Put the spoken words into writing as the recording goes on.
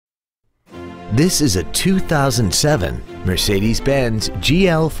This is a 2007 Mercedes-Benz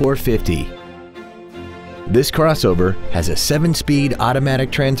GL450. This crossover has a 7-speed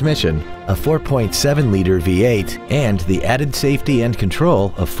automatic transmission, a 4.7-liter V8, and the added safety and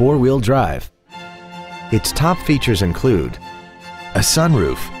control of 4-wheel drive. Its top features include a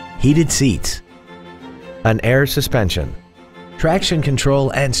sunroof, heated seats, an air suspension, traction control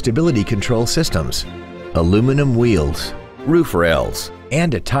and stability control systems, aluminum wheels, roof rails,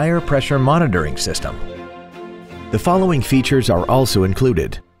 and a tire pressure monitoring system. The following features are also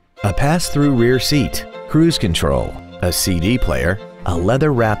included: a pass-through rear seat, cruise control, a CD player, a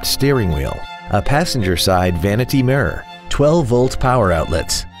leather-wrapped steering wheel, a passenger side vanity mirror, 12-volt power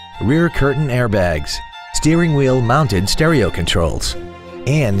outlets, rear curtain airbags, steering wheel mounted stereo controls,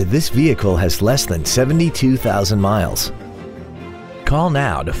 and this vehicle has less than 72,000 miles. Call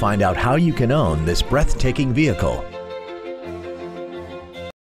now to find out how you can own this breathtaking vehicle.